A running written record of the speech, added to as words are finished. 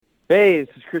Hey,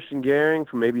 this is Christian Gehring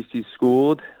from ABC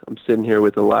Schooled. I'm sitting here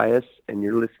with Elias, and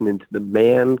you're listening to the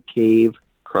Man Cave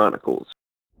Chronicles.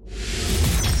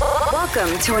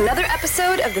 Welcome to another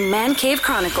episode of the Man Cave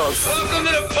Chronicles. Welcome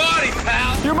to the party,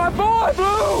 pal! You're my boy,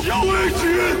 Blue! Yo,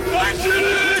 Adrian!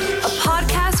 A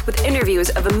podcast with interviews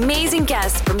of amazing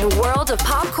guests from the world of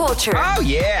pop culture. Oh,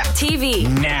 yeah! TV.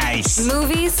 Nice!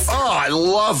 Movies. Oh, I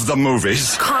love the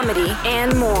movies! Comedy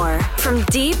and more. From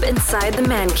deep inside the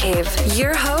Man Cave,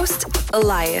 your host,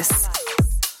 Elias.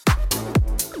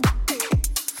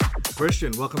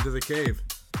 Christian, welcome to the cave.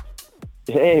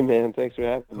 Hey, man, thanks for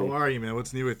having me. How are you, man?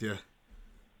 What's new with you?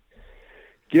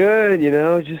 Good,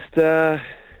 just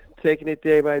taking it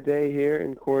day by day here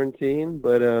in quarantine.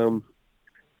 But,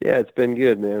 yeah, it's been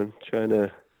good, man. Trying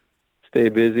to stay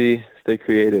busy, stay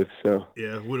creative. So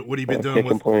Yeah, what have you been doing can't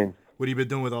with complain. What have you been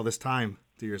doing with all this time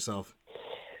to yourself?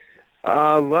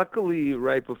 Luckily,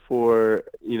 right before,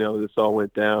 this all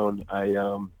went down,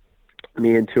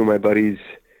 me and two of my buddies,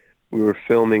 we were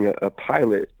filming a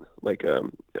pilot, like a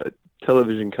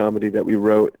television comedy that we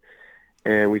wrote,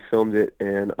 and we filmed it,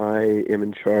 and I am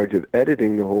in charge of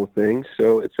editing the whole thing.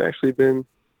 So it's actually been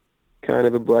kind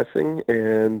of a blessing,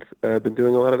 and I've been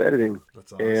doing a lot of editing.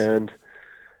 That's awesome. And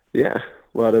yeah,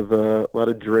 a lot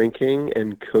of drinking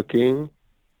and cooking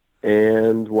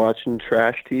and watching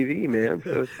trash TV, man.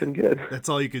 So it's been good. That's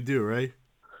all you could do, right?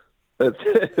 That's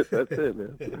it. That's it,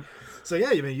 man. So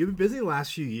yeah, you've been busy the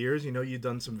last few years. You've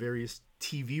done some various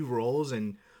TV roles,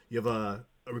 and you have a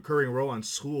recurring role on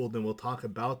Schooled, and we'll talk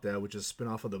about that, which is a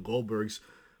spin-off of the Goldbergs.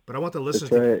 But I want the listeners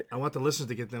to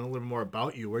get to know a little more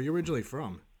about you. Where are you originally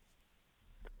from?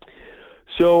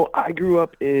 So I grew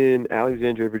up in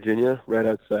Alexandria, Virginia, right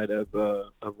outside of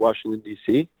Washington,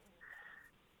 D.C.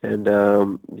 And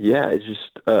it's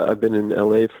just I've been in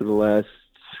L.A. for the last,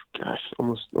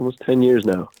 almost 10 years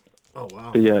now. Oh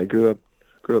wow! But yeah, I grew up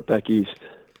back east.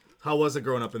 How was it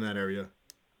growing up in that area?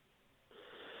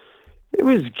 It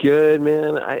was good,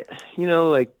 man. I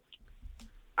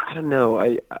don't know.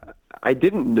 I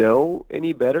didn't know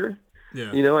any better.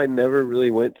 Yeah. I never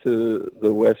really went to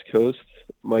the West Coast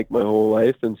my whole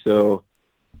life, and so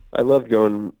I loved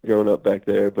growing up back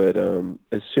there. But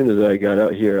as soon as I got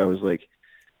out here, I was like,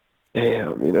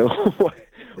 damn,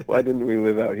 why didn't we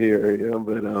live out here?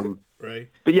 But Right.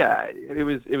 But yeah,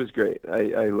 it was great.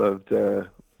 I loved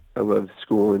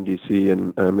school in DC,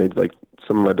 and I made like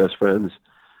some of my best friends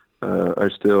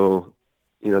are still,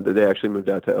 they actually moved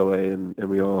out to LA, and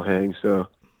we all hang. So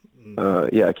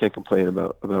I can't complain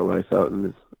about life out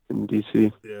in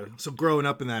DC. Yeah. So growing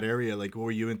up in that area, like, what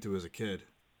were you into as a kid?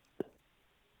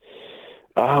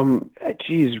 Growing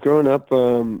up,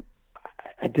 I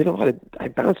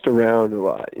bounced around a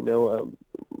lot,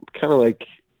 kind of like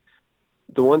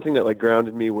the one thing that like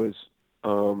grounded me was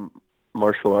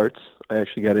martial arts. I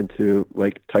actually got into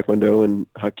like Taekwondo and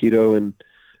Hapkido and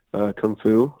Kung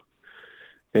Fu.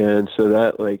 And so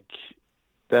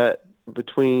that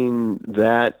between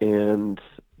that and,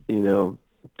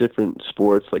 different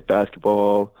sports like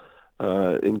basketball,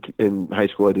 in high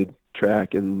school I did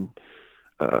track, and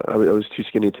I was too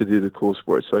skinny to do the cool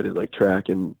sports. So I did like track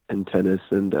and tennis,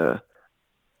 and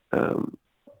man,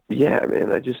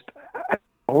 I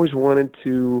always wanted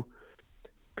to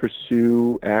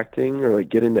pursue acting or like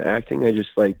get into acting. I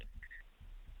just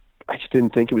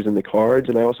didn't think it was in the cards,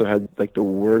 and I also had like the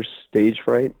worst stage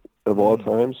fright of all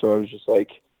time. So I was just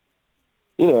like,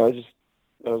 I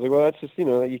was like, well, that's just,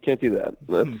 you can't do that.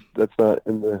 That's not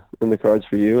in the cards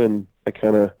for you. And I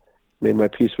kind of made my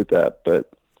peace with that. But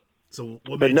So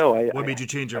what made you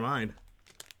change your mind?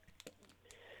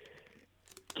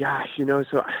 Gosh,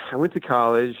 so I went to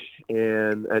college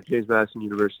and at James Madison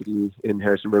University in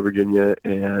Harrisonburg, Virginia,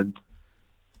 and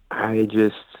I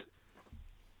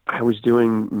was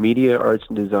doing media arts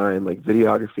and design, like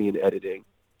videography and editing.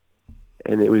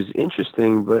 And it was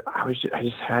interesting, but I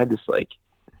just had this like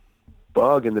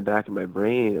bug in the back of my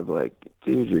brain of like,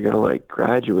 dude, you're going to like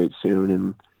graduate soon.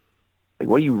 And like,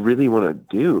 what do you really want to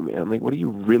do, man? Like, what do you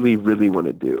really, really want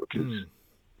to do? 'Cause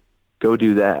go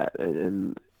do that.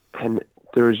 And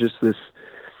there was just this,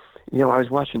 I was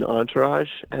watching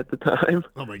Entourage at the time.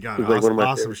 Oh my God. It was like one of my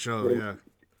awesome favorite show. shows.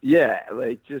 Yeah. Yeah.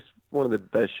 Like just one of the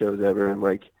best shows ever. And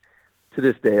like, to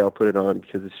this day, I'll put it on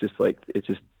because it's just like, it's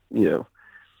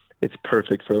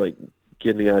perfect for like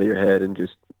getting out of your head and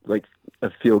just like a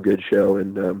feel good show.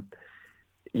 And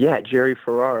Jerry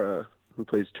Ferrara, who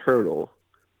plays Turtle,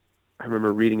 I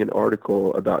remember reading an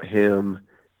article about him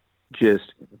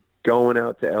just going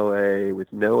out to LA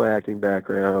with no acting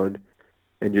background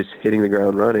and just hitting the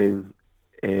ground running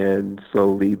and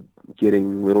slowly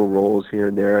getting little roles here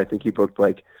and there. I think he booked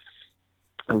like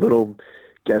a little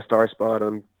guest star spot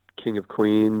on King of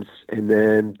Queens, and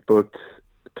then booked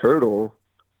Turtle,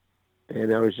 and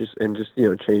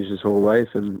changed his whole life,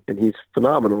 and he's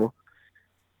phenomenal.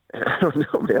 And I don't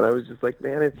know, man. I was just like,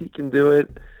 man, if he can do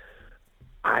it,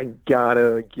 I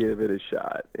gotta give it a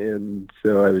shot. And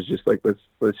so I was just like,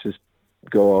 let's just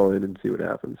go all in and see what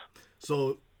happens.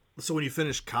 So when you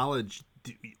finished college,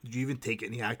 did you even take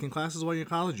any acting classes while you're in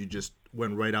college? You just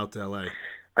went right out to LA.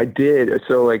 I did.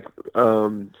 So like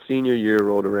senior year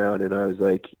rolled around, and I was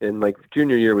like, and like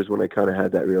junior year was when I kind of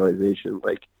had that realization,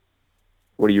 like,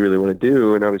 what do you really want to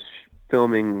do? And I was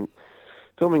filming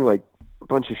like a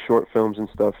bunch of short films and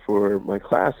stuff for my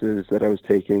classes that I was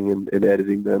taking, and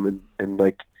editing them, and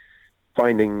like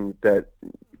finding that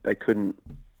I couldn't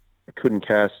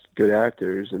cast good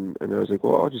actors, and I was like,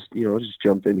 well, I'll just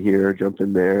jump in here, jump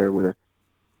in there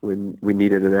when we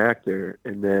needed an actor.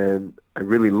 And then I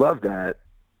really loved that,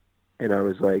 and I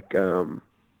was like,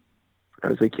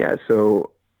 yeah.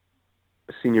 So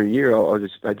senior year,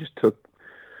 I just took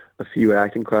a few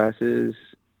acting classes,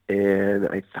 and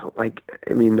I felt like,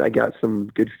 I got some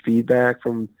good feedback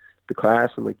from the class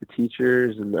and like the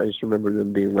teachers, and I just remember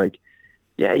them being like,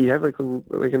 yeah, you have like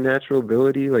a natural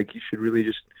ability, like you should really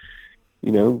just,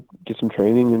 get some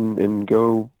training and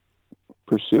go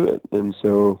pursue it. And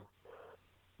so,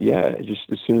 yeah, just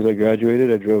as soon as I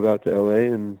graduated, I drove out to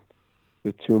LA and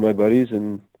with two of my buddies,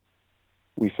 and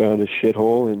we found a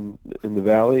shithole in the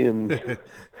valley, and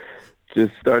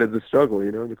just started the struggle,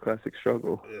 the classic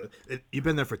struggle. You've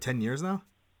been there for 10 years now?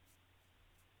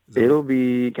 It'll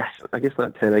be, gosh, I guess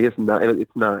not 10, I guess 9.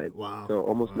 It's 9. Wow. So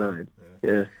almost Wow. 9.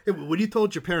 Yeah. Hey, when you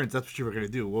told your parents that's what you were going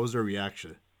to do, what was their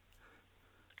reaction?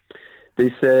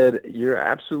 They said, you're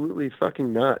absolutely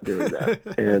fucking not doing that.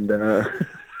 And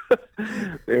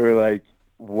they were like,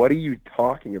 what are you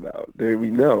talking about? We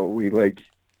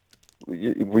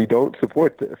don't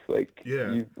support this. Like,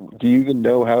 yeah. Do you even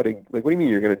know how to, like, what do you mean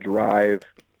you're going to drive,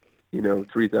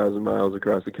 3,000 miles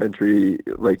across the country?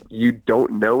 Like, you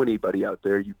don't know anybody out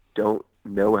there. You don't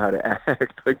know how to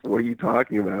act. Like, what are you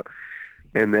talking about?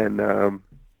 And then,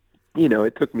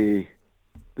 it took me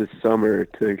this summer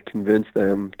to convince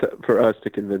them, for us to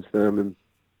convince them,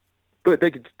 but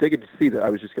they could see that I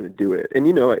was just going to do it. And,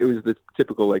 it was the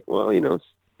typical, like, well,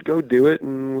 go do it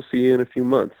and we'll see you in a few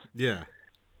months. Yeah.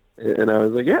 And I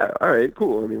was like, yeah, all right,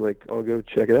 cool. I'll go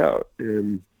check it out.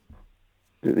 And,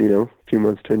 a few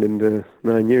months turned into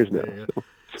 9 years now. Yeah.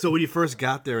 So when you first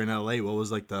got there in LA, what was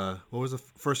the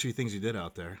first few things you did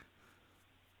out there?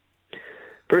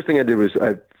 First thing I did was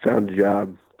I found a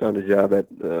job at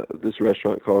this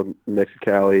restaurant called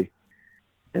Mexicali.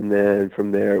 And then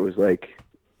from there it was like,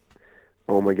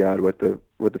 oh my God, what the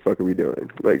fuck are we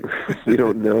doing? Like, we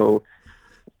don't know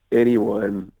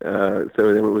anyone. So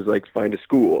then it was like, find a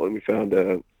school. And we found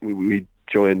we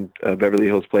joined Beverly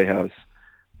Hills Playhouse,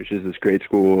 which is this great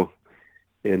school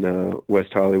in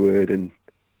West Hollywood, and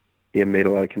made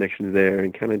a lot of connections there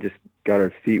and kind of just got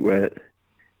our feet wet.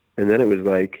 And then it was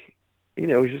like,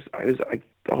 I was like,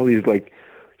 all these like,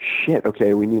 shit,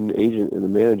 okay, we need an agent and a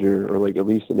manager, or like at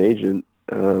least an agent.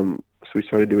 So we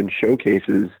started doing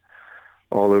showcases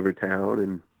all over town,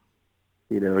 and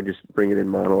just bringing in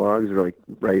monologues or like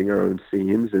writing our own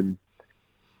scenes. And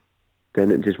then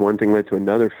it just, one thing led to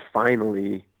another.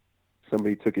 Finally,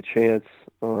 somebody took a chance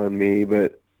on me,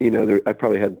 but I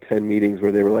probably had 10 meetings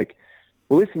where they were like,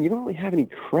 well, listen, you don't really have any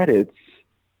credits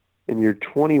and you're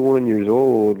 21 years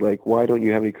old. Like, why don't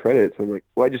you have any credits? I'm like,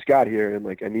 well, I just got here and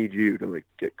like, I need you to like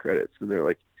get credits. And they're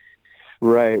like,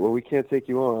 right, well, we can't take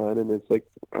you on. And it's like,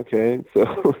 okay.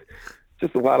 So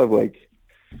just a lot of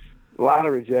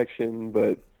rejection,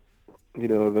 but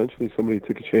eventually somebody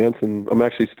took a chance, and I'm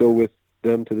actually still with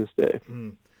them to this day.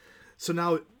 So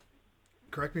now,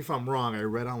 correct me if I'm wrong, I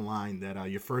read online that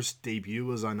your first debut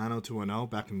was on 90210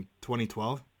 back in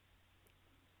 2012.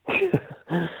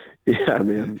 Yeah,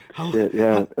 man. How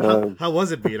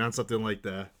was it being on something like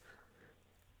that?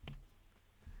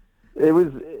 It was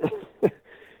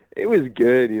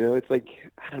good. It's like,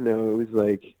 I don't know.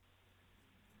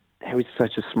 It was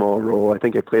such a small role. I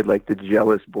think I played like the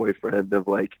jealous boyfriend of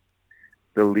like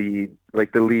the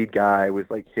lead guy was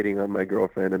like hitting on my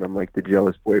girlfriend, and I'm like the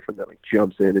jealous boyfriend that like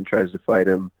jumps in and tries to fight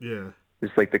him. Yeah.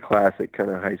 It's like the classic kind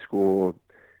of high school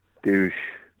douche,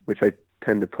 which I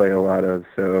tend to play a lot of.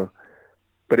 So,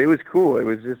 but it was cool. It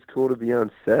was just cool to be on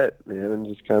set, man. And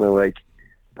just kind of like,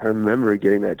 I remember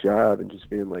getting that job and just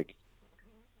being like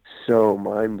so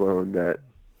mind blown that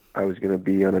I was going to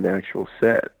be on an actual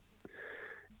set.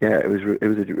 Yeah, it was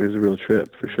a real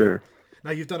trip for sure.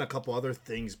 Now you've done a couple other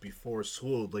things before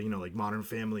school, like Modern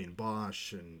Family and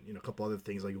Bosch, and a couple other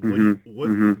things. Like,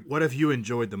 what have you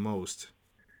enjoyed the most?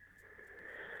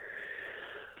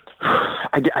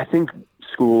 I think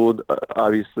Schooled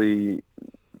obviously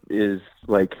is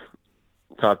like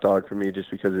top dog for me,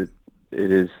 just because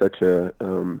it is such a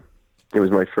it was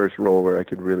my first role where I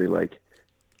could really like,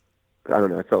 I don't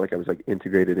know, I felt like I was like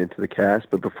integrated into the cast.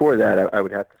 But before that, I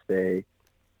would have to say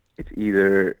it's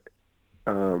either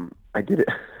I did it.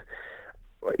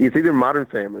 It's either Modern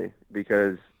Family,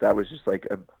 because that was just like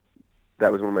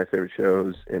that was one of my favorite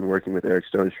shows, and working with Eric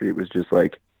Stone Street was just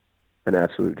like an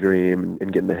absolute dream,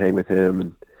 and getting to hang with him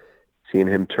and seeing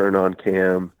him turn on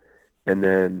cam, and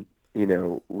then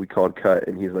we called cut,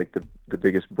 and he's like the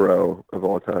biggest bro of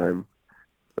all time.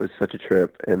 It was such a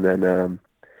trip, and then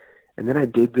I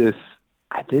did this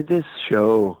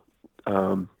show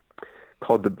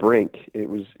called The Brink. It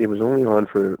was only on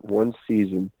for one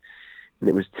season, and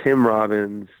it was Tim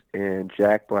Robbins and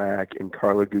Jack Black and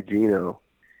Carla Gugino,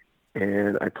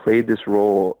 and I played this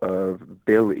role of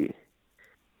Billy,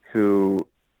 who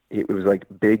it was like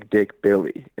Big Dick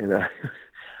Billy, and I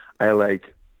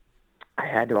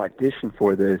had to audition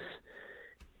for this,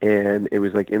 and it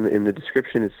was like in the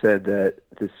description it said that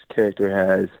this character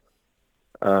has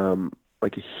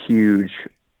like a huge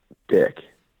dick,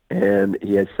 and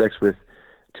he had sex with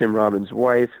Tim Robbins'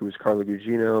 wife, who was Carla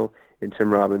Gugino, and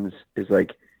Tim Robbins is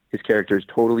like, his character is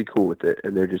totally cool with it,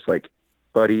 and they're just like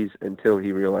buddies until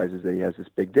he realizes that he has this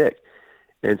big dick.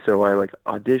 And so I like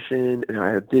auditioned, and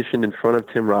I auditioned in front of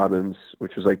Tim Robbins,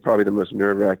 which was like probably the most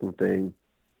nerve-wracking thing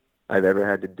I've ever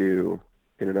had to do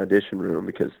in an audition room,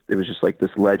 because it was just like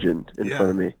this legend in front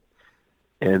of me.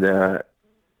 And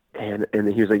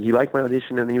he was like, "You like my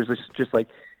audition?" And he was just like,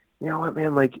 "You know what,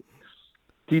 man? Like,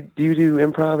 do you do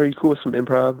improv? Are you cool with some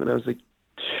improv?" And I was like,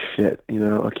 "Shit,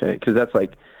 okay," because that's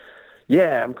like,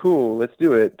 yeah, I'm cool, let's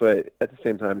do it. But at the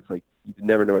same time, it's like you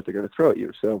never know what they're going to throw at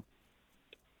you. So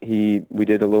we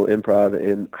did a little improv,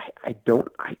 and I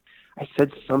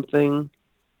said something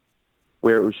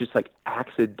where it was just like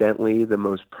accidentally the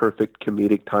most perfect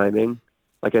comedic timing.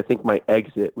 Like, I think my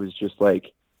exit was just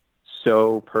like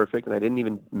so perfect, and I didn't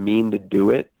even mean to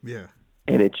do it. Yeah.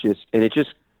 And it just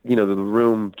the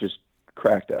room just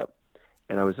cracked up,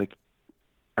 and I was like,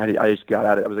 I just got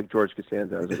out of it. I was like George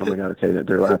Costanza. I was like, oh my God, okay,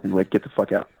 they're laughing. Like, get the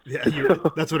fuck out. Yeah,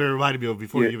 that's what it reminded me of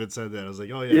before you even said that. I was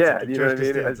like, oh yeah. Yeah, you know what I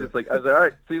mean? I was like, all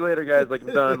right, see you later, guys. Like,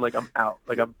 I'm done. Like, I'm out.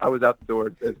 Like, I was out the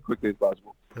door as quickly as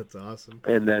possible. That's awesome.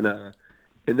 And then,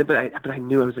 but I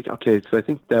knew, I was like, okay, so I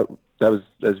think that was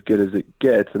as good as it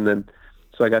gets. And then,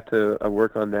 so I got to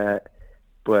work on that,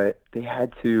 but they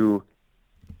had to.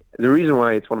 The reason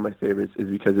why it's one of my favorites is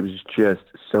because it was just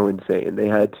so insane. They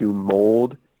had to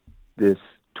mold this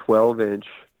 12-inch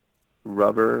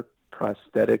rubber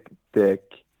prosthetic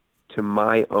dick to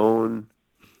my own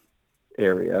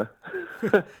area.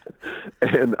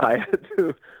 And I had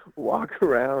to walk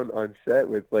around on set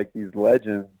with like these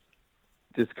legends,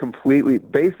 just completely,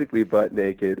 basically butt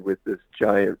naked with this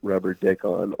giant rubber dick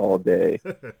on all day.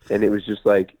 And it was just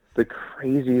like the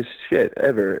craziest shit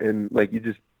ever. And like, you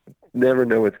just never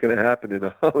know what's going to happen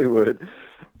in Hollywood.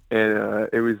 And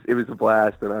it was a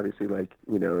blast. And obviously, like,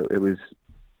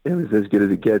 it was as good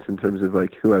as it gets in terms of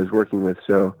like who I was working with.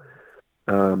 So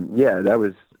yeah, that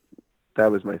was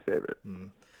my favorite.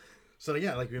 So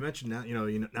yeah, like we mentioned,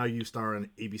 now you star on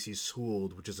ABC's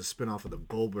Schooled, which is a spinoff of the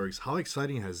Goldbergs. How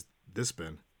exciting has this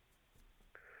been?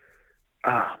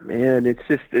 Ah, man, it's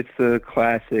a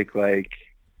classic like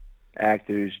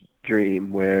actor's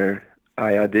dream, where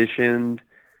I auditioned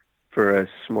for a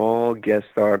small guest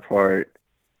star part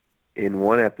in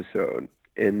one episode,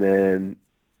 and then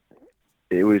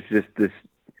it was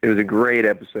a great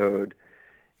episode,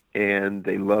 and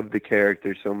they loved the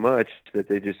character so much that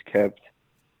they just kept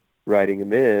writing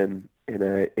him in, and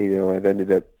I've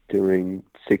ended up doing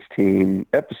 16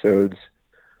 episodes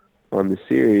on the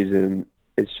series, and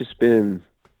it's just been,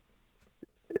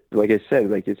 like I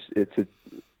said, like it's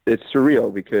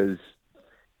surreal, because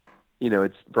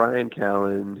it's Brian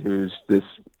Callen, who's this,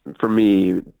 for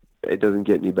me, it doesn't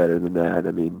get any better than that.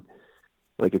 I mean,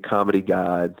 like a comedy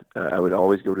god. I would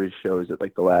always go to his shows at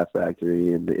like the Laugh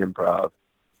Factory and the Improv.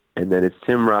 And then it's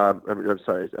Tim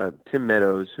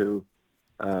Meadows, who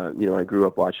I grew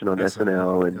up watching on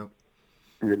SNL,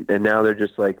 and now they're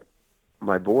just like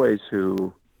my boys,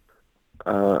 who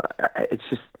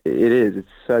it's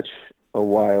such a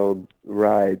wild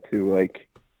ride to like,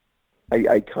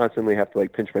 I constantly have to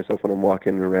like pinch myself when I'm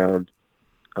walking around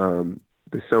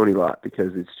the Sony lot,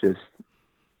 because it's just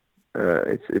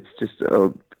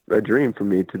a dream for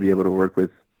me to be able to work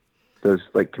with those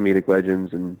like comedic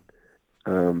legends, and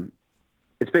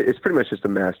it's pretty much just a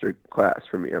master class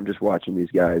for me. I'm just watching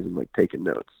these guys and like taking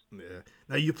notes. Yeah.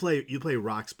 Now you play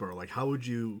Roxborough. Like, how would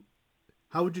you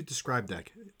describe the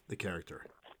character?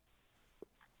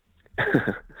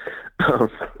 um,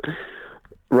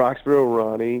 Roxborough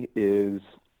Ronnie is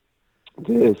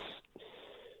this,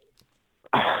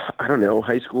 I don't know,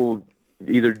 high school,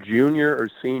 either junior or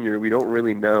senior. We don't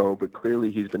really know, but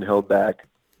clearly he's been held back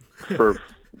for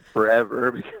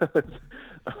forever because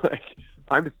like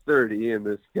I'm 30 and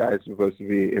this guy's supposed to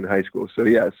be in high school. So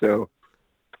yeah,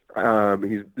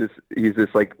 he's this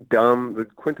like dumb, the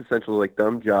quintessential like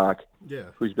dumb jock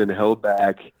who's been held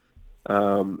back,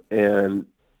 and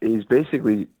he's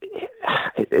basically,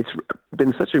 it's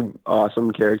been such an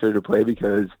awesome character to play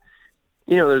because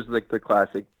there's like the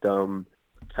classic dumb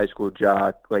high school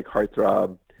jock, like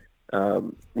heartthrob,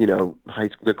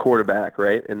 the quarterback,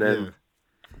 right? And then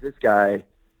this guy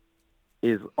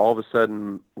is all of a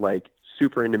sudden like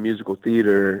super into musical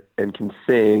theater and can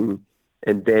sing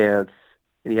and dance,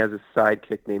 and he has a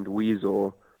sidekick named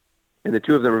Weasel, and the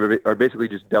two of them are basically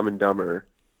just Dumb and Dumber,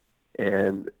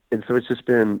 and so it's just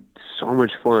been so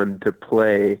much fun to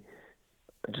play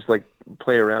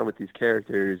around with these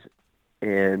characters.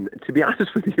 And to be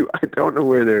honest with you, I don't know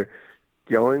where they're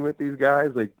going with these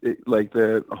guys. Like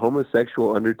the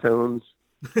homosexual undertones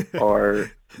are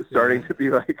starting to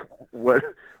be like what,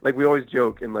 like we always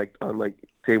joke in like on like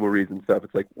table reads and stuff.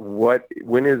 It's like, when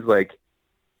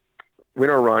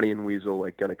are Ronnie and Weasel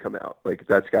like gonna come out? Like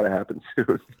that's got to happen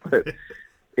soon. But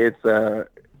it's and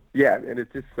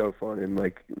it's just so fun. And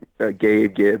like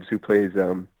Gabe Gibbs, who plays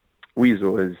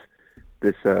Weasel, is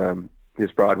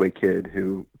this Broadway kid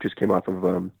who just came off of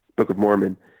Book of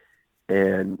Mormon,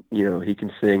 and he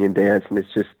can sing and dance, and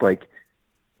it's just like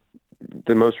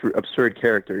the most absurd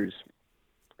characters.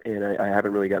 And I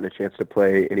haven't really gotten a chance to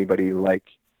play anybody like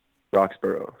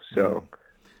Roxborough, so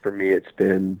for me it's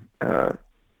been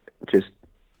just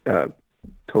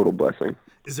total blessing.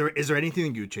 Is there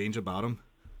anything you would change about him,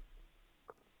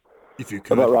 if you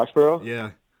could? About Roxborough?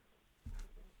 Yeah.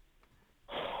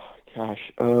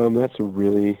 Gosh,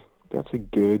 that's a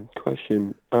good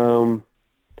question. I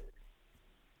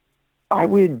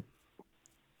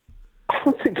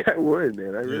don't think I would,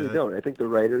 man. I really don't. I think the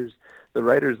writers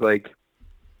like,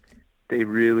 they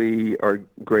really are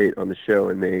great on the show,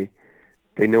 and they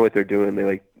know what they're doing. They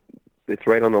like, it's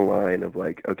right on the line of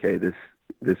like, okay,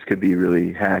 this could be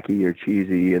really hacky or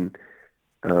cheesy, and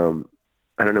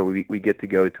I don't know. We get to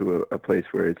go to a place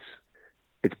where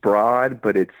it's broad,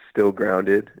 but it's still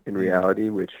grounded in reality,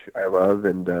 which I love.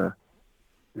 And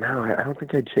no, I don't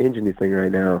think I'd change anything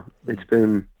right now. It's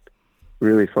been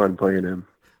really fun playing him.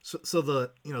 So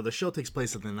the show takes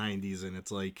place in the 90s, and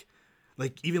it's like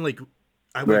even like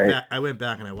I went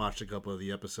back and I watched a couple of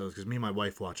the episodes because me and my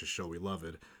wife watch the show. We love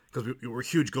it because we're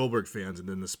huge Goldberg fans, and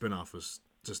then the spinoff was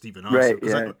just even awesome. Right,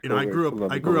 Because I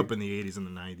grew up in the 80s and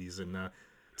the 90s, and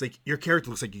it's like your character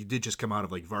looks like you did just come out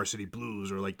of like Varsity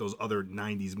Blues or like those other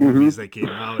 90s movies that came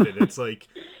out, and it's like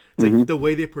the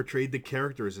way they portrayed the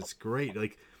characters, it's great.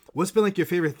 Like, what's been like your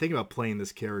favorite thing about playing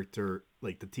this character,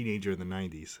 like the teenager in the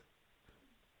 90s?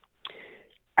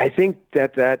 I think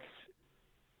that's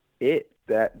it.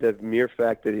 That the mere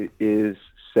fact that it is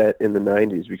set in the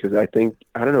 90s, because I don't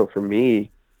know, for me,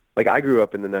 like I grew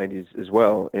up in the 90s as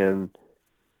well, and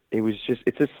it's just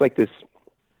like this,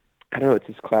 I don't know, it's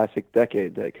this classic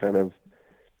decade that kind of,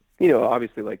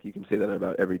 obviously like you can say that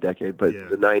about every decade, but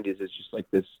the 90s is just like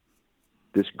this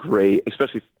great,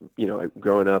 especially,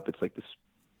 growing up, it's like this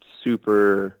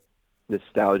super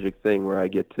nostalgic thing where I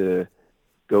get to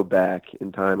go back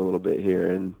in time a little bit here,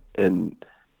 and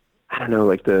I don't know,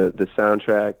 like the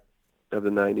soundtrack of the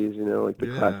 90s, like the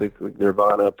classic, like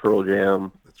Nirvana, Pearl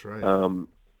Jam. That's right.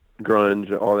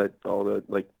 Grunge, all the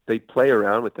like, they play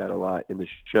around with that a lot in the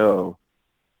show.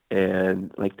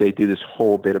 And like they do this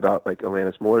whole bit about like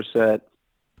Alanis Morissette,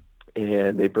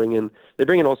 and they bring in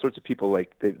all sorts of people.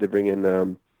 Like they bring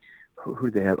in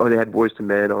who they have? Oh, they had Boyz II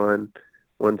Men on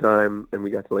one time, and we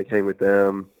got to like hang with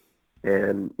them.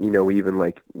 And we even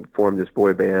like formed this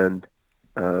boy band,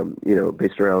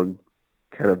 based around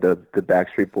kind of the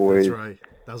Backstreet Boys. That's right.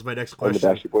 That was my next question.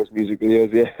 And the Backstreet Boys music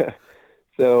videos, yeah.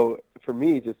 So for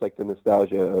me, just like the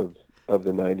nostalgia of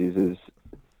the 90s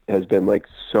has been like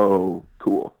so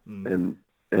cool. And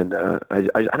I don't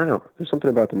know, there's something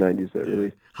about the 90s that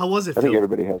really, how was it? I think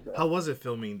everybody has that. How was it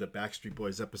filming the Backstreet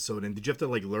Boys episode? And did you have to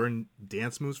like learn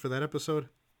dance moves for that episode?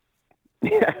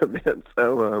 Yeah, man.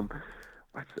 So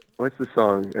what's the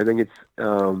song? I think it's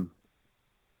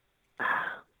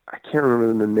I can't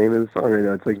remember the name of the song right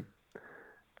now. It's like,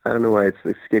 I don't know why it's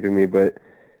escaping me, but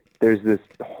there's this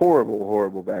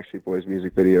horrible Backstreet Boys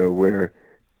music video where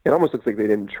it almost looks like they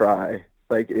didn't try.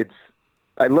 Like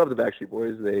I love the Backstreet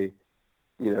Boys. They,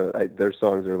 their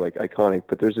songs are like iconic,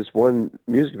 but there's this one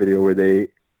music video where they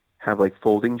have like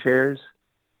folding chairs,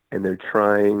 and they're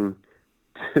trying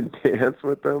to dance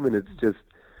with them, and it's just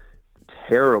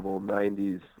terrible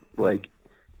 90s like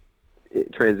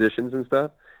transitions and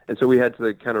stuff. And so we had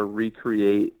to kind of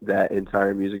recreate that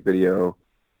entire music video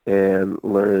and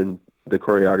learn the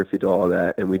choreography to all of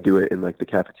that, and we do it in like the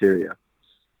cafeteria.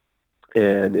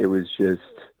 And it was just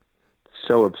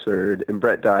so absurd. And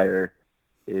Brett Dyer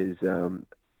is an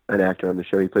actor on the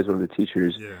show. He plays one of the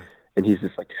teachers, and he's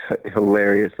just like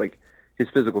hilarious. Like his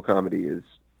physical comedy is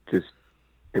just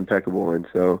impeccable. And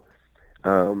so,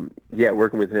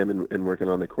 working with him and working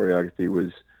on the choreography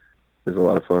was a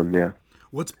lot of fun. Yeah.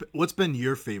 What's been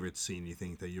your favorite scene you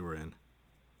think that you were in?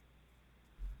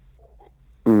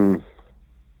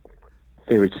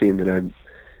 Favorite scene that I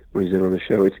was in on the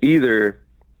show. It's either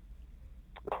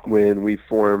when we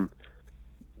form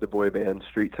the boy band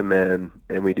Street to Men,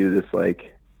 and we do this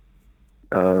like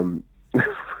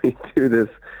we do this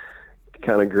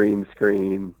kind of green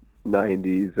screen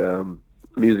 90s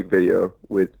music video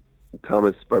with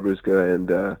Thomas Barbuska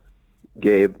and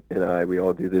Gabe and we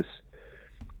all do this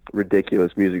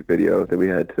ridiculous music video that we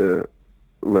had to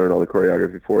learn all the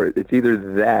choreography for. It's either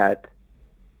that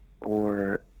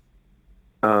or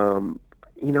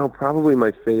probably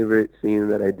my favorite scene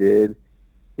that I did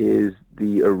is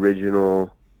the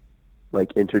original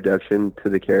like introduction to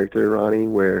the character Ronnie,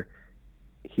 where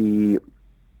the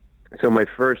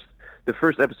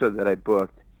first episode that I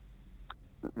booked,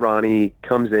 Ronnie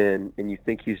comes in and you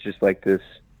think he's just like this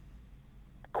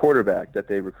quarterback that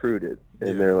they recruited,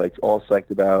 and they're like all psyched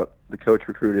about the coach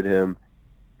recruited him,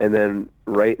 and then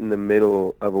right in the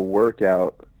middle of a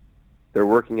workout, they're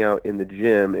working out in the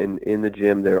gym, and in the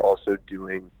gym they're also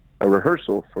doing a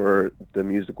rehearsal for the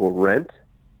musical Rent.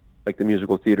 Like the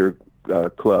musical theater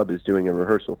club is doing a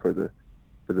rehearsal for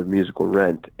the musical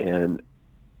Rent, and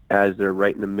as they're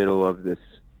right in the middle of this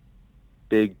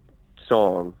big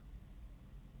song,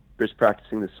 just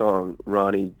practicing the song,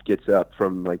 Ronnie gets up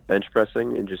from like bench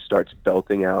pressing and just starts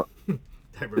belting out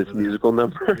this musical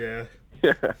number.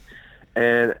 Yeah.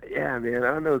 And yeah, man,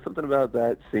 I don't know, something about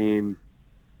that scene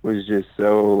was just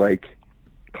so like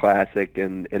classic,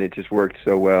 and it just worked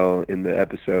so well in the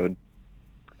episode.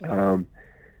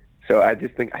 So I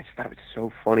just thought it was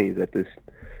so funny that this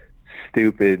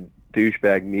stupid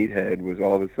douchebag meathead was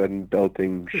all of a sudden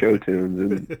belting show tunes,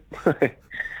 and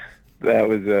that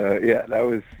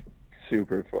was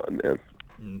super fun,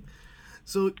 man.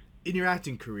 So in your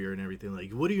acting career and everything,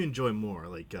 like, what do you enjoy more,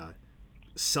 like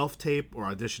self-tape or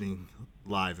auditioning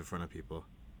live in front of people?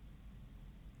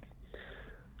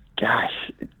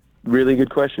 Gosh, really good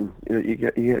question. You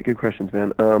got good questions,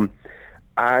 man.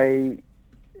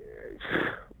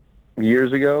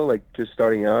 Years ago, like just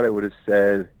starting out, I would have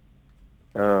said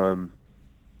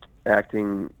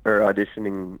acting or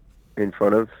auditioning in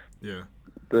front of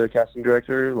the casting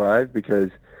director live,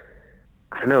 because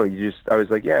I don't know, I was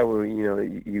like, yeah, well,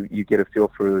 you get a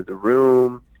feel for the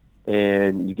room,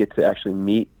 and you get to actually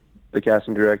meet the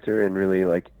casting director and really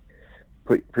like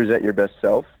present your best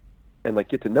self and like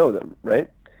get to know them, right?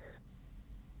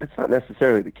 That's not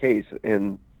necessarily the case,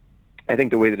 and I think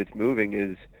the way that it's moving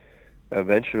is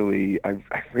eventually, I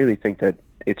really think that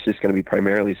it's just going to be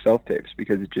primarily self-tapes,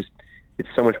 because it's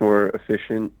so much more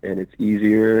efficient, and it's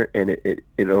easier, and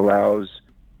it allows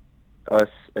us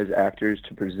as actors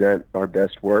to present our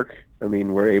best work. I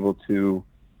mean, we're able to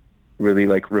really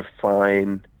like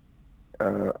refine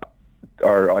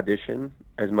our audition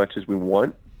as much as we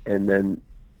want, and then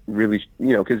really,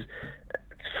 because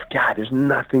God, there's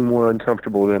nothing more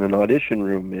uncomfortable than an audition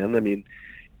room, man. I mean,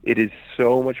 it is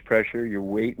so much pressure. You're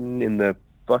waiting in the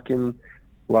fucking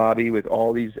lobby with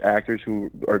all these actors who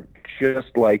are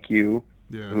just like you,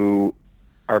 who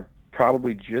are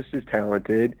probably just as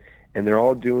talented, and they're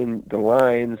all doing the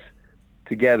lines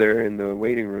together in the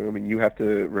waiting room, and you have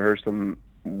to rehearse them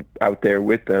out there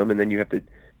with them, and then you have to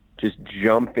just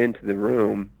jump into the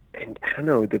room. And I don't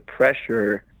know, the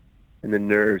pressure and the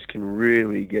nerves can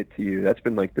really get to you. That's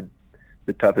been like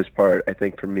the toughest part, I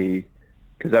think, for me,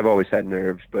 because I've always had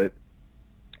nerves, but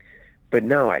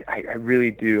no, I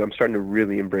really do. I'm starting to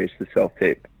really embrace the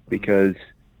self-tape, because,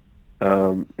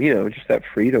 just that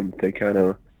freedom to kind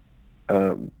of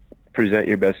present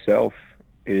your best self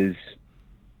is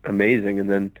amazing.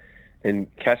 And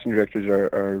casting directors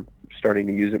are starting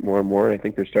to use it more and more. And I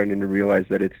think they're starting to realize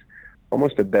that it's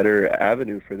almost a better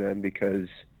avenue for them, because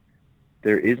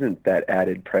there isn't that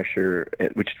added pressure,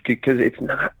 because it's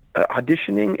not,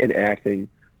 auditioning and acting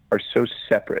are so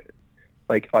separate.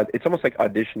 Like, it's almost like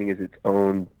auditioning is its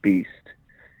own beast,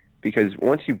 because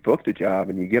once you book the job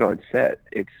and you get on set,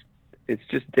 it's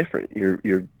just different.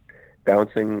 You're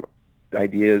bouncing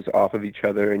ideas off of each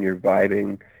other, and you're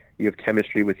vibing, you have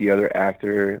chemistry with the other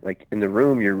actor. Like in the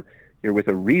room, you're with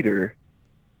a reader,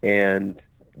 and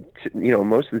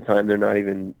most of the time they're not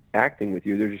even acting with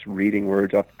you. They're just reading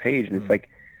words off the page, and it's like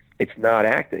it's not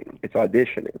acting; it's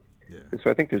auditioning. Yeah. And so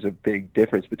I think there's a big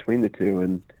difference between the two,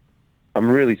 and I'm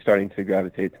really starting to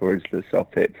gravitate towards the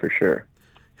self-tape for sure.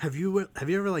 Have you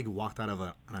ever like walked out of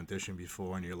an audition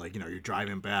before and you're like, you're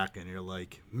driving back and you're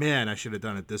like, man, I should have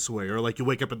done it this way, or like you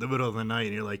wake up in the middle of the night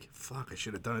and you're like, fuck, I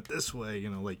should have done it this way,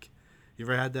 like, you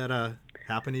ever had that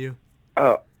happen to you?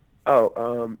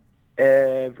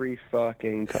 Every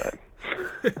fucking time.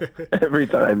 Every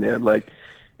time, man. Like,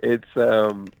 it's,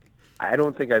 I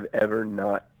don't think I've ever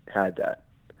not had that.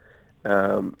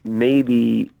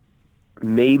 Maybe,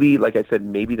 like I said,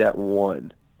 maybe that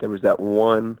one. There was that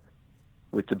one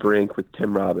with the Brink with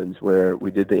Tim Robbins where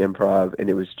we did the improv, and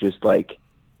it was just like,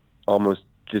 almost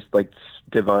just like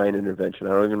divine intervention.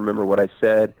 I don't even remember what I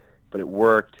said, but it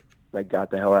worked. I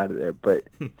got the hell out of there. But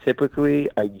typically,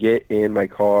 I get in my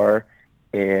car,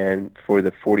 and for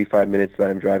the 45 minutes that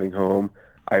I'm driving home,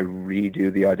 I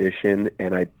redo the audition,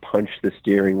 and I punch the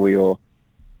steering wheel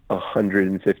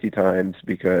 150 times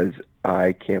because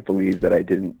I can't believe that I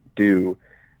didn't do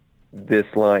this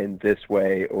line this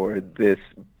way or this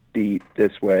beat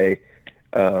this way.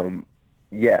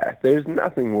 Yeah, there's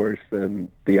nothing worse than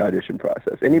the audition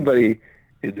process. Anybody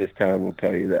in this town will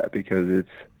tell you that, because it's,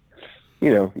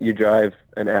 you drive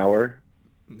an hour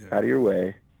out of your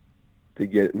way to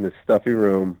get in this stuffy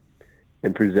room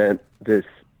and present this,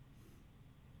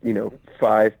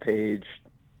 5-page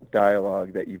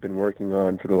dialogue that you've been working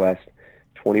on for the last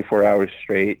 24 hours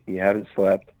straight. You haven't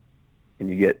slept, and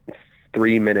you get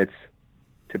 3 minutes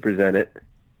to present it,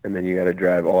 and then you got to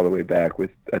drive all the way back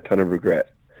with a ton of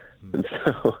regret. And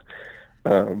so,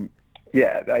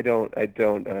 yeah, I don't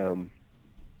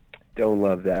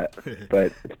love that,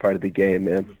 but it's part of the game,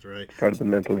 man. That's right. It's part of the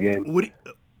mental game.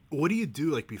 What do you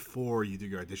do like before you do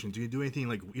your audition? Do you do anything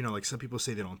like, like some people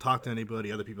say they don't talk to anybody.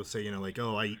 Other people say, like,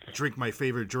 oh, I drink my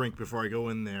favorite drink before I go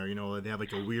in there. They have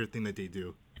like a weird thing that they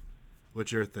do.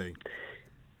 What's your thing?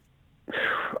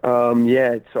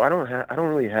 Yeah. So I don't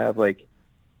really have like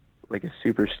a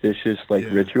superstitious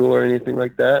ritual or anything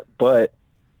like that. But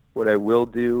what I will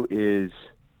do is,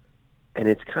 and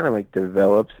it's kind of like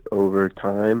develops over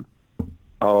time,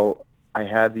 I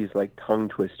have these like tongue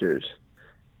twisters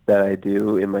that I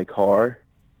do in my car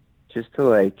just to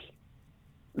like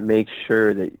make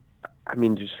sure that,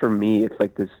 just for me, it's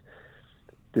like this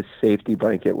safety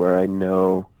blanket where I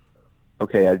know,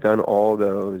 okay, I've done all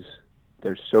those.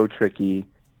 They're so tricky.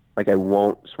 Like, I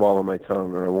won't swallow my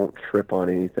tongue or I won't trip on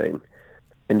anything.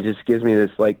 And it just gives me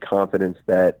this like confidence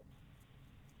that,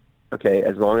 okay,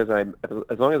 as long as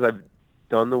I've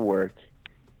done the work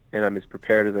and I'm as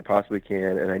prepared as I possibly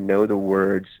can, and I know the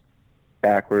words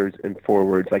backwards and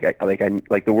forwards,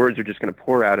 like the words are just going to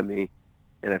pour out of me,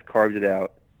 and I've carved it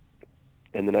out,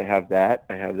 and then I have that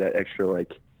extra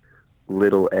like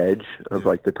little edge of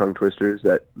like the tongue twisters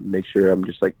that make sure I'm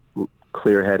just like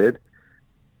clear-headed.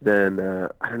 Then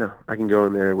I don't know, I can go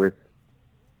in there with,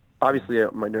 obviously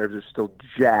my nerves are still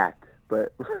jacked,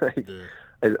 but like,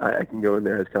 I can go in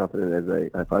there as confident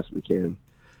as I possibly can.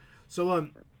 So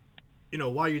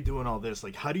while you're doing all this,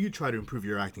 like, how do you try to improve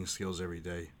your acting skills every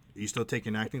day? Are you still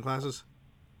taking acting classes?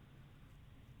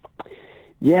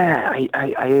 Yeah,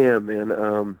 I am,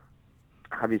 man.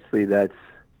 Obviously that's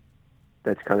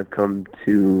kind of come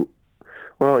to,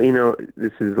 well,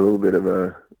 this is a little bit of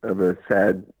a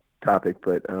sad topic,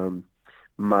 but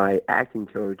my acting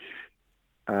coach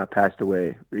passed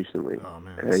away recently. Oh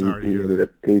man, sorry.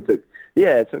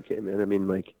 Yeah, it's okay,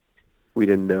 man. We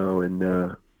didn't know,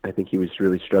 and I think he was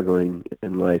really struggling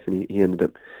in life, and he ended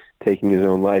up taking his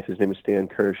own life. His name is Stan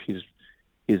Kirsch.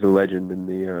 He's a legend in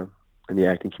the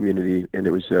acting community, and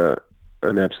it was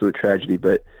an absolute tragedy.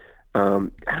 But I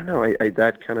don't know. I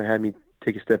that kind of had me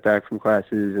take a step back from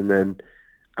classes, and then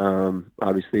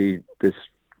obviously this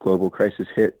global crisis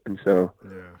hit, and so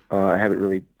I haven't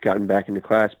really gotten back into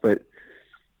class. But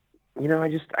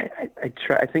I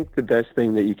try. I think the best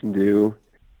thing that you can do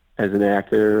as an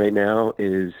actor right now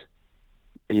is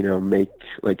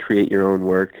create your own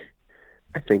work.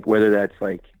 I think whether that's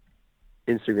like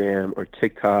Instagram or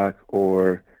TikTok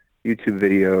or YouTube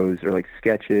videos or like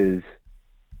sketches,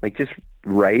 like just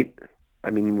write.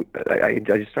 I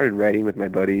just started writing with my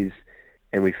buddies,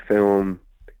 and we film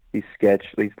these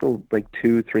little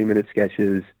 2-3 minute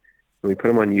sketches, and we put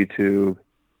them on YouTube,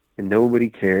 and nobody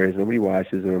cares, nobody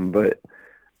watches them, but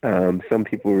some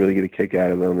people really get a kick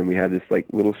out of them, and we have this like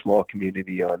little small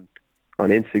community on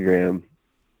Instagram,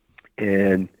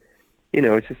 and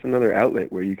it's just another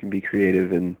outlet where you can be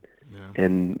creative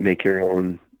and make your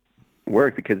own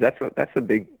work, because that's a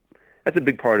big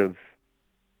part of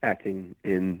acting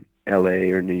in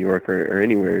LA or New York or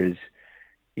anywhere, is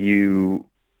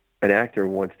an actor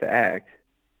wants to act,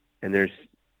 and there's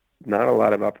not a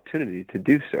lot of opportunity to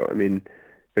do so. I mean,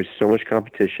 there's so much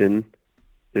competition.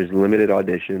 There's limited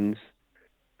auditions.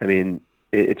 I mean,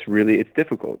 it's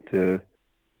difficult to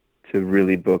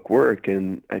really book work.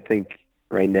 And I think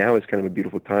right now is kind of a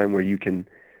beautiful time where you can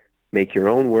make your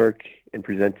own work and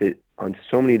present it on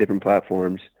so many different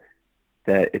platforms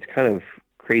that it's kind of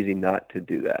crazy not to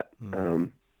do that.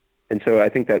 And so I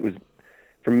think that was,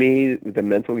 for me, the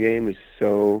mental game is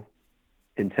so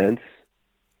intense,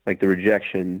 like the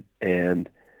rejection and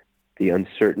the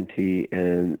uncertainty,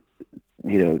 and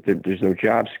there's no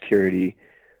job security.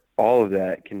 All of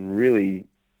that can really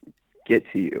get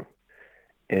to you.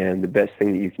 And the best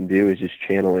thing that you can do is just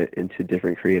channel it into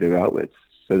different creative outlets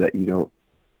so that you don't,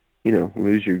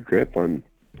 lose your grip on,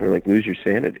 or like lose your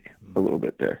sanity a little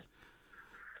bit there.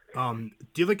 Do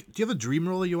you have a dream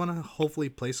role you want to hopefully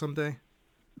play someday?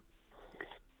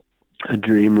 A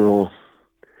dream role.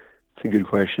 It's a good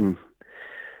question.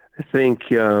 I think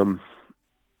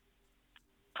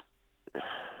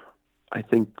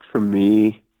for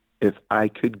me, if I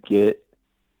could get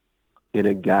in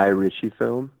a Guy Ritchie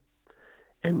film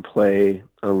and play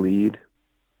a lead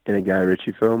in a Guy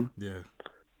Ritchie film,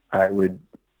 it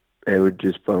would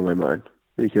just blow my mind,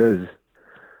 because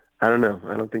I don't know.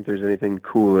 I don't think there's anything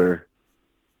cooler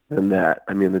than that.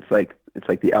 I mean, it's like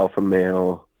the alpha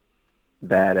male,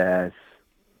 badass,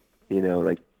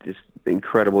 like just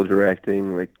incredible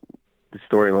directing. Like the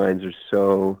storylines are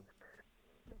so,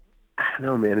 I don't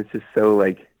know, man. It's just so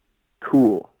like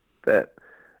cool that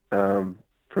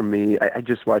for me, I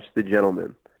just watched The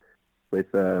Gentleman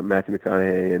with Matthew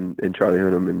McConaughey and Charlie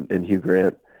Hunnam and Hugh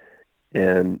Grant,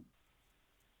 and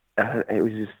it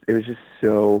was just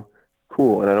so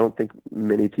cool. And I don't think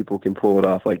many people can pull it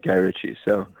off like Guy Ritchie.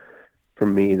 So for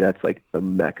me, that's like the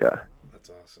mecca. That's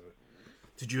awesome.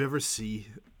 Did you ever see,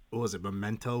 what was it,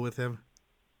 Memento with him?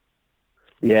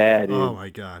 Yeah, dude. Oh my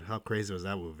God, how crazy was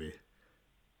that movie?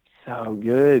 So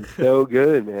good,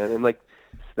 man. And like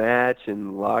Snatch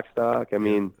and Lock, Stock. I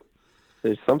mean,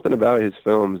 there's something about his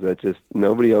films that just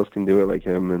nobody else can do it like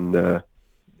him. And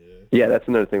yeah, that's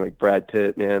another thing. Like Brad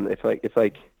Pitt, man. If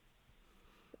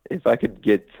I could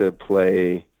get to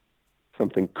play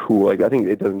something cool, like I think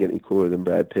it doesn't get any cooler than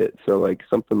Brad Pitt. So like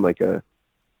something like a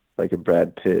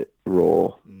Brad Pitt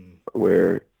role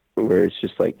where it's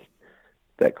just like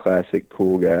that classic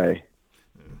cool guy.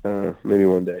 Maybe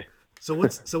one day. So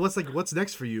what's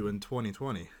next for you in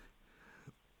 2020?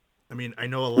 I mean, I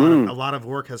know a lot of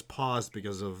work has paused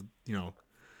because of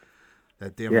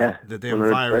that damn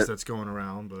virus that's going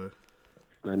around. But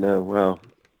I know. Well,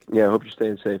 yeah. I hope you're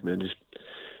staying safe, man.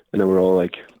 I know we're all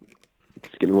like,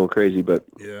 it's getting a little crazy, but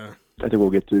yeah, I think we'll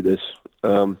get through this.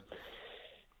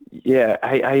 Yeah,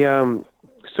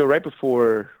 so right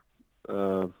before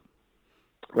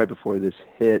this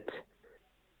hit,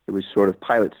 it was sort of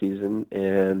pilot season,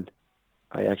 and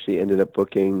I actually ended up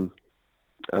booking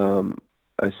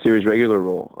a series regular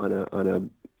role on a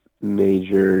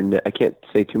major I can't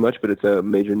say too much, but it's a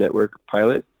major network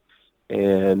pilot,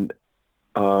 and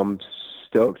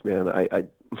stoked, man. I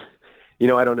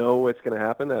I don't know what's going to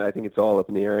happen. I think it's all up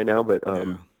in the air right now, but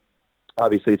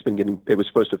obviously it was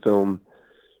supposed to film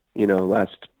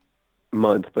last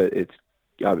month, but it's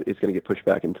going to get pushed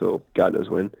back until God knows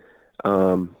when.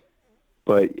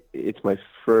 But it's my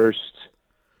first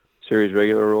series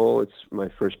regular role. It's my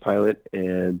first pilot,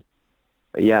 and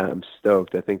yeah, I'm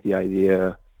stoked. I think the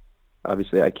idea,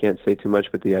 obviously I can't say too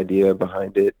much, but the idea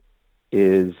behind it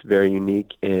is very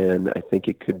unique, and I think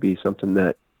it could be something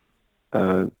that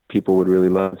people would really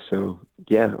love. So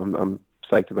yeah, I'm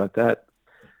psyched about that.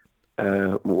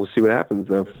 We'll see what happens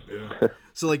though. Yeah.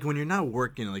 So like when you're not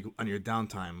working, like on your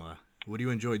downtime, what do you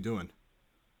enjoy doing?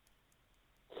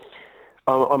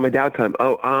 On my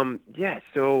downtime. Yeah.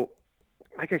 So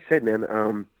like I said, man,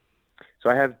 so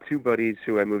I have two buddies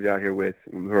who I moved out here with,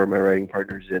 who are my writing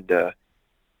partners. And,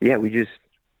 yeah, we just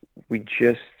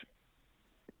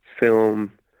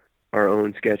film our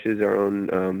own sketches, our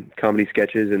own, comedy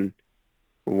sketches. And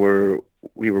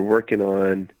we were working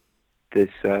on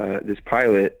this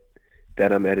pilot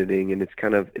that I'm editing. And it's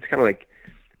kind of like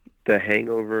The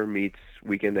Hangover meets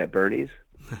Weekend at Bernie's.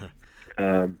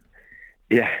 Yeah.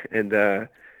 And,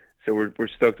 so we're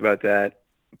stoked about that.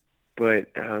 But,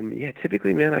 yeah,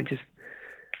 typically, man,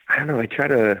 I don't know. I try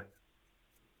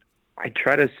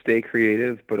to stay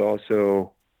creative, but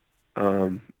also,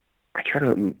 I try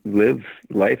to live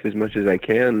life as much as I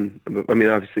can. I mean,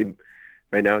 obviously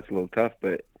right now it's a little tough,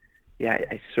 but yeah,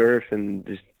 I surf and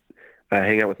just,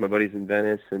 hang out with my buddies in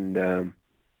Venice, and I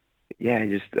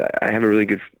have a really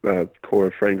good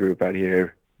core friend group out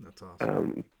here. That's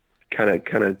awesome. Kind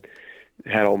of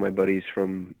had all my buddies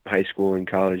from high school and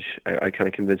college. I kind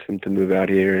of convinced them to move out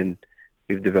here, and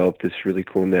we've developed this really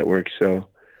cool network. So,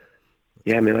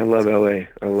 yeah, man, I love LA.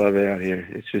 I love it out here.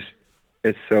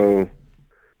 It's so.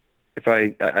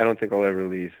 I don't think I'll ever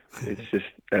leave. It's just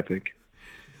epic.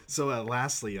 So,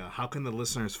 lastly, how can the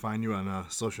listeners find you on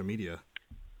social media?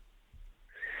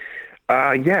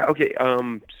 Okay.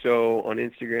 So on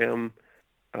Instagram,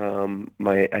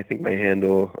 I think my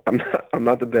handle. I'm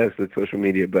not the best at social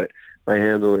media, but my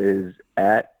handle is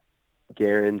at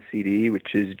Gehring CD,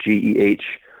 which is GEHRINCD,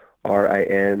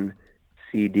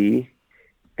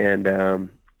 and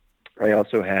I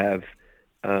also have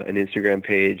an Instagram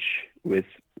page with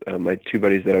my two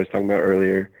buddies that I was talking about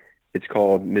earlier. It's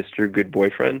called Mr. Good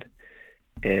Boyfriend,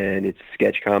 and it's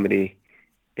sketch comedy,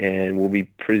 and we'll be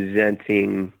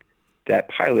presenting that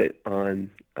pilot on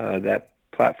that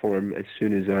platform as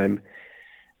soon as I'm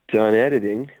done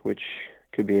editing, which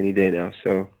could be any day now.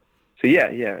 So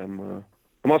yeah. I'm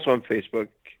also on Facebook,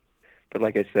 but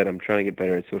like I said, I'm trying to get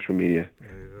better at social media.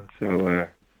 So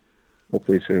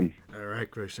hopefully soon. All right,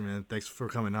 Christian, man. Thanks for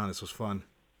coming on. This was fun.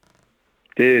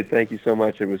 Dude, thank you so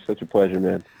much. It was such a pleasure,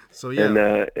 man. So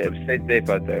yeah, and stay safe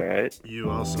out there, all right? You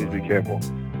also. Please be careful.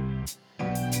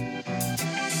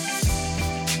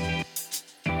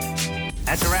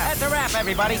 That's a wrap. That's a wrap,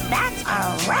 everybody. That's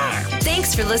a wrap.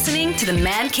 Thanks for listening to the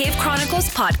Man Cave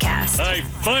Chronicles podcast. I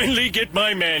finally get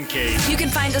my man cave. You can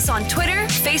find us on Twitter,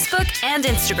 Facebook, and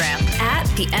Instagram at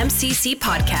the MCC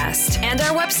Podcast and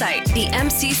our website,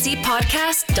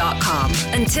 themccpodcast.com.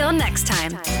 Until next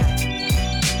time.